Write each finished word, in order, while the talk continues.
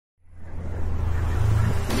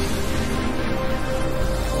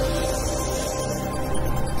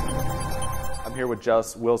here with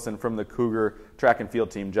Jess Wilson from the Cougar track and field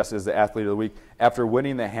team. Jess is the athlete of the week after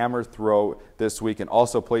winning the hammer throw this week and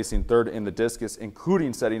also placing third in the discus,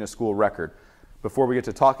 including setting a school record. Before we get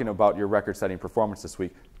to talking about your record-setting performance this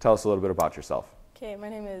week, tell us a little bit about yourself. Okay, my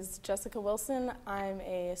name is Jessica Wilson. I'm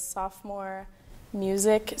a sophomore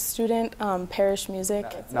music student, parish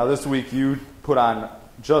music. Now this week you put on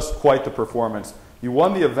just quite the performance. You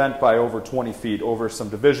won the event by over 20 feet over some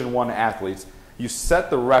Division I athletes. You set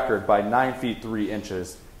the record by 9 feet 3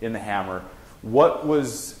 inches in the hammer. What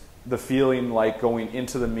was the feeling like going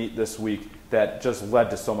into the meet this week that just led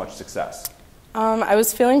to so much success? I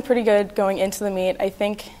was feeling pretty good going into the meet. I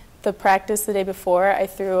think the practice the day before, I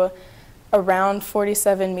threw around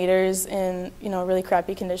 47 meters in really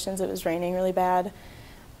crappy conditions. It was raining really bad.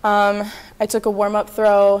 I took a warm-up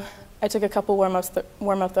throw. I took a couple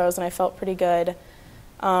warm-up throws and I felt pretty good.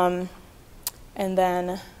 And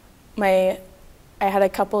then I had a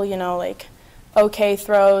couple, okay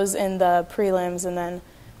throws in the prelims, and then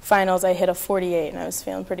finals I hit a 48, and I was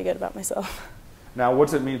feeling pretty good about myself. Now,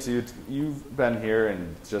 what's it mean to you? You've been here,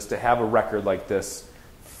 and just to have a record like this,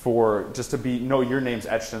 just to know your name's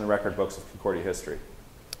etched in the record books of Concordia history.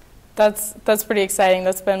 That's pretty exciting.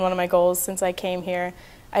 That's been one of my goals since I came here.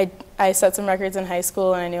 I set some records in high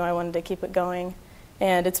school, and I knew I wanted to keep it going.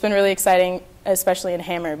 And it's been really exciting, especially in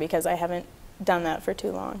hammer, because I haven't done that for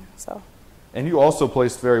too long. So. And you also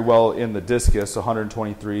placed very well in the discus,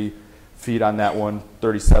 123 feet on that one,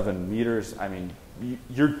 37 meters. I mean,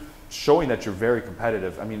 you're showing that you're very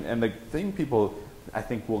competitive. I mean, and the thing people, I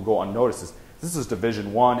think, will go unnoticed is this is Division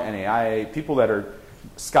I, NAIA, people that are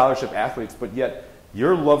scholarship athletes, but yet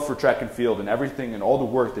your love for track and field and everything and all the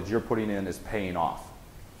work that you're putting in is paying off.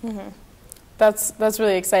 Mm-hmm. That's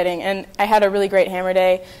really exciting, and I had a really great hammer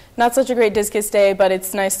day. Not such a great discus day, but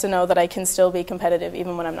it's nice to know that I can still be competitive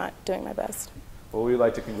even when I'm not doing my best. Well, we'd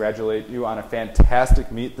like to congratulate you on a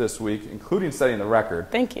fantastic meet this week, including setting the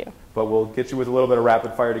record. Thank you. But we'll get you with a little bit of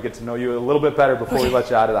rapid fire to get to know you a little bit better before we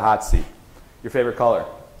let you out of the hot seat. Your favorite color?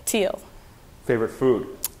 Teal. Favorite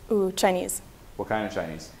food? Ooh, Chinese. What kind of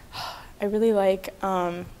Chinese? I really like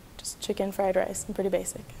just chicken fried rice. I'm pretty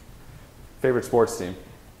basic. Favorite sports team?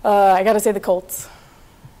 I gotta say the Colts.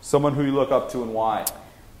 Someone who you look up to and why?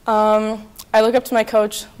 I look up to my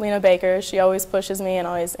coach, Lena Baker. She always pushes me and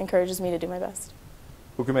always encourages me to do my best.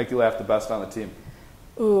 Who can make you laugh the best on the team?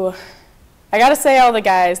 Ooh, I gotta say all the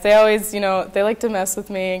guys. They always, they like to mess with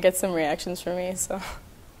me and get some reactions from me. So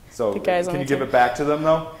the guys can you give it back to them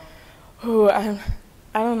though? Ooh, I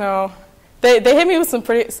don't know. They hit me with some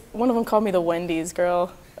pretty. One of them called me the Wendy's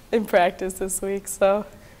girl in practice this week. So.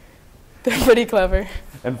 They're pretty clever.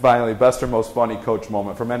 And finally, best or most funny coach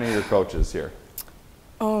moment from any of your coaches here?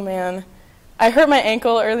 Oh, man. I hurt my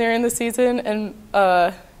ankle earlier in the season, and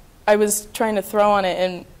I was trying to throw on it,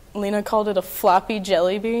 and Lena called it a floppy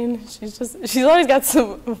jelly bean. She's always got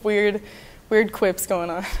some weird quips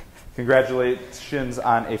going on. Congratulations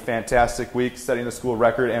on a fantastic week, setting the school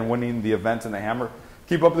record and winning the event in the hammer.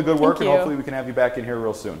 Keep up the good work, and hopefully we can have you back in here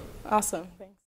real soon. Awesome.